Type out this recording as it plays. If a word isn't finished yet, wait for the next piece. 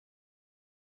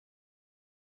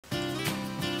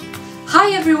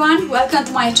everyone, welcome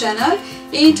to my channel.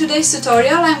 In today's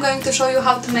tutorial I'm going to show you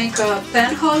how to make a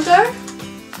pen holder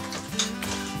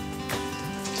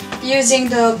using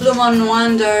the Bloom on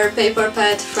Wonder paper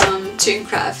pad from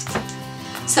Craft.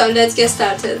 So let's get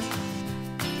started.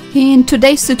 In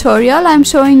today's tutorial I'm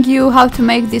showing you how to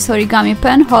make this origami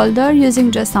pen holder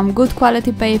using just some good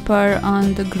quality paper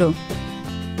and glue.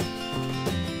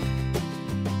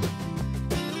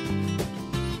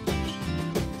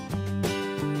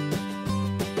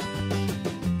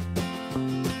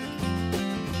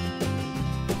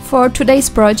 For today's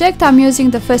project I'm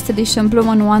using the first edition Bloom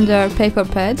on Wonder paper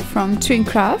pad from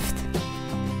Craft.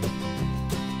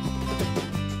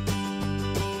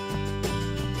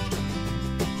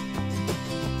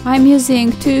 I'm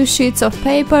using 2 sheets of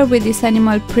paper with this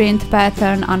animal print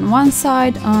pattern on one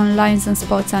side and lines and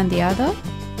spots on the other.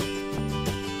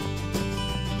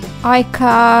 I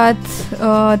cut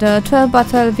the 12 by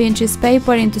 12 inches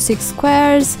paper into 6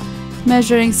 squares,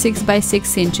 measuring 6 by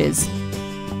 6 inches.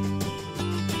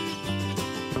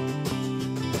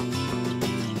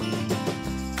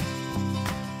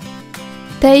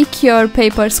 Take your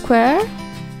paper square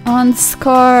and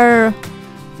score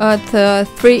at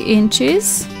 3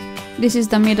 inches. This is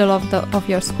the middle of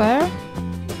your square.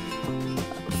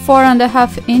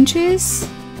 4.5 inches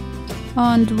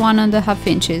and 1.5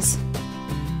 inches.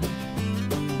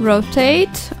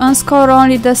 Rotate and score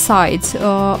only the sides at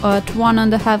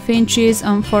 1.5 inches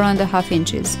and 4.5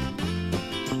 inches.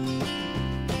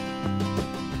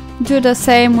 Do the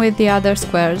same with the other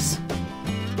squares.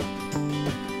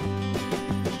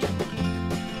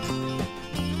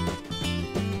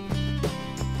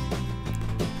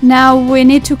 Now we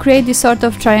need to create this sort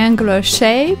of triangular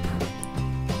shape.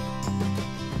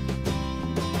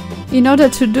 In order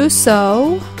to do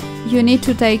so, you need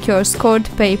to take your scored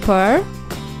paper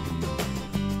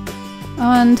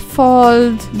and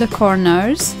fold the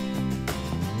corners.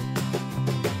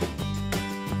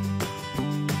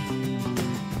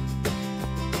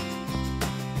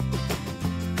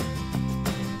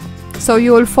 So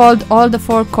you will fold all the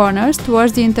 4 corners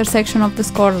towards the intersection of the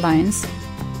score lines.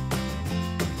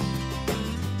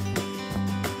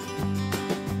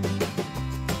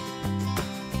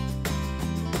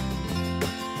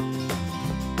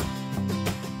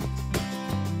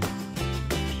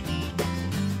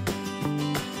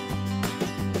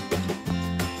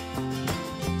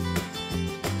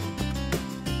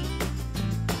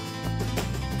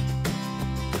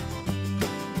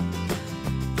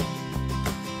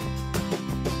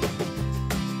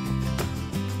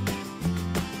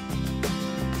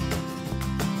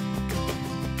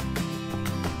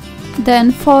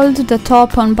 Then fold the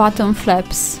top and bottom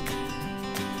flaps.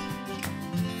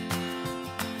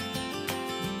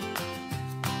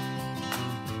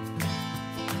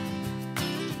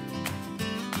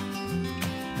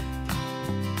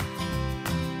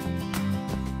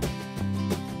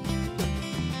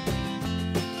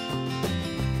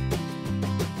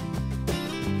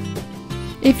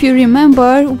 If you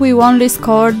remember, we only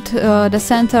scored the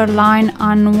center line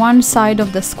on one side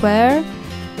of the square.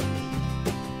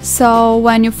 So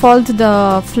when you fold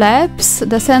the flaps,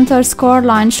 the center score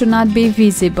line should not be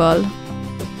visible.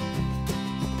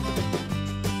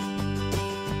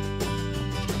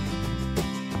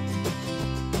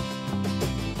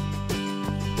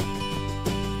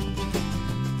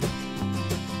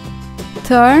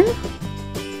 Turn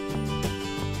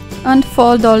and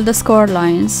fold all the score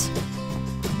lines.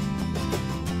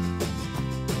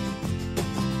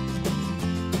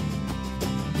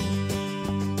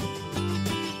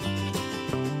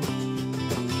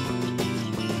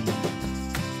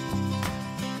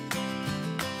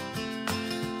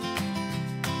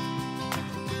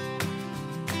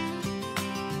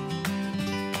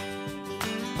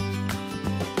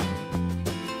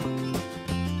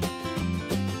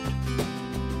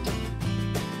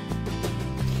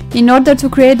 In order to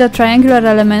create a triangular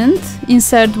element,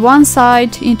 insert one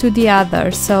side into the other.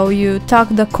 So you tuck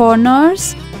the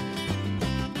corners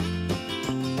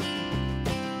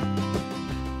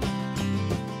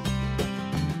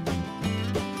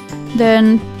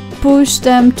then push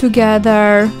them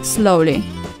together slowly.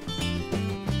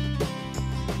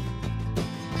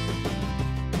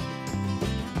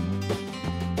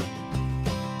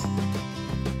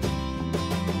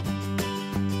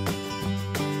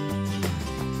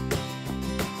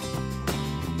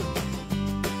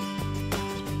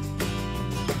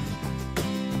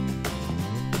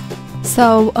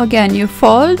 So again you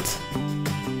fold,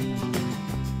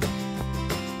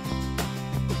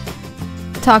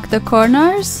 tuck the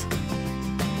corners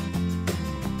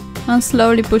and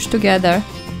slowly push together.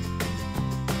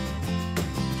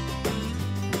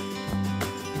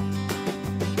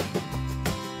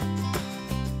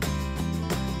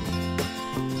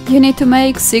 You need to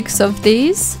make 6 of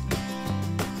these.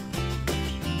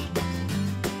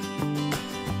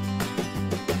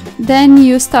 Then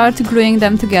you start gluing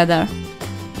them together.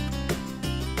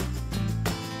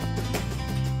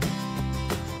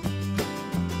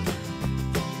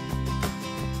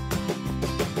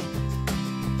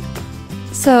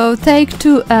 So take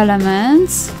 2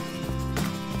 elements,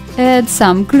 add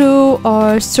some glue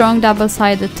or strong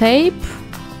double-sided tape,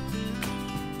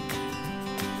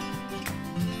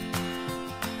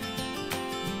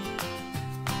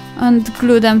 and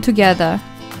glue them together.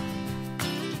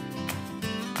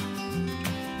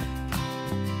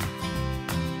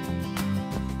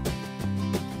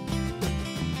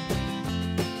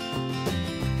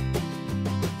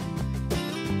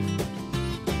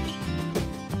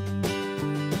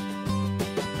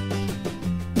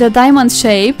 The diamond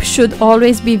shape should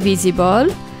always be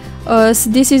visible, as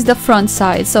this is the front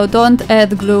side, so don't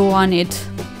add glue on it.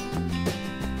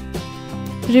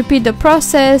 Repeat the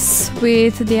process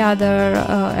with the other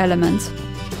elements.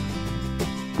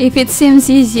 If it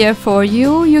seems easier for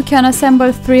you, you can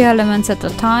assemble 3 elements at a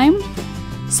time,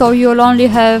 so you'll only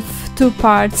have 2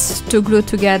 parts to glue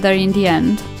together in the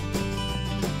end.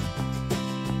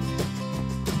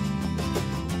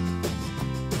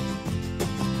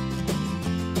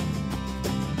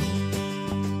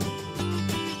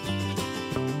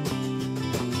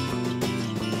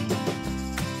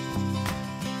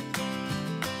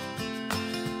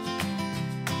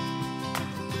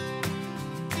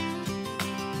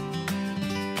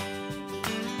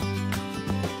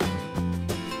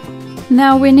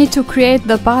 Now we need to create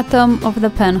the bottom of the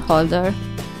pen holder.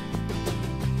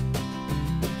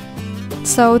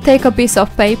 So take a piece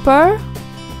of paper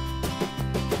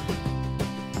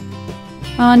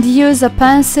and use a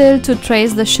pencil to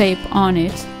trace the shape on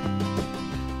it.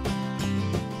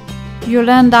 You'll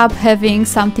end up having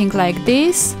something like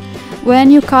this. When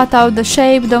you cut out the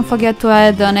shape, don't forget to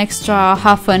add an extra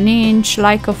 ½ an inch,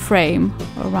 like a frame,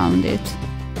 around it.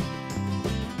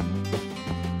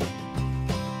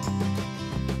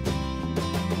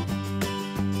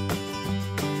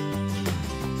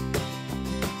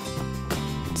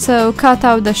 So cut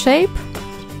out the shape.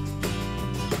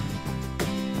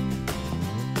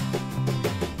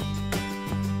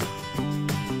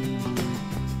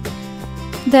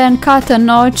 Then cut a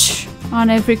notch on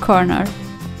every corner.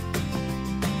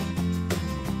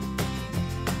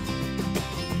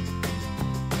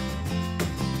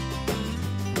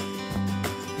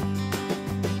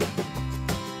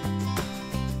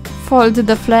 Fold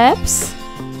the flaps.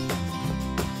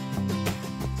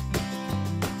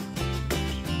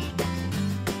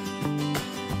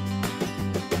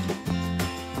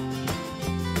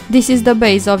 This is the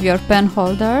base of your pen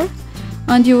holder,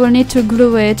 and you will need to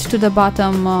glue it to the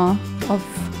bottom of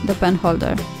the pen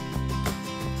holder.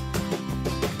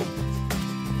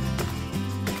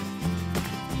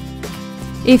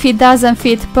 If it doesn't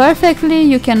fit perfectly,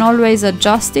 you can always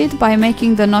adjust it by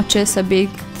making the notches a bit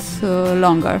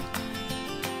longer.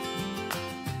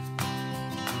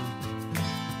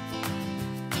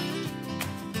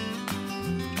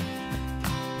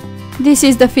 This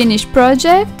is the finished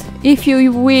project. If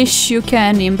you wish, you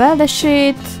can embellish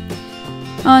it,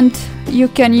 and you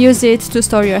can use it to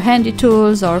store your handy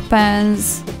tools or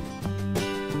pens.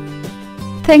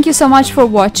 Thank you so much for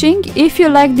watching. If you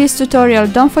like this tutorial,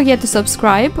 don't forget to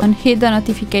subscribe and hit the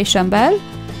notification bell.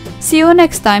 See you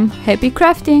next time. Happy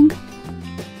crafting!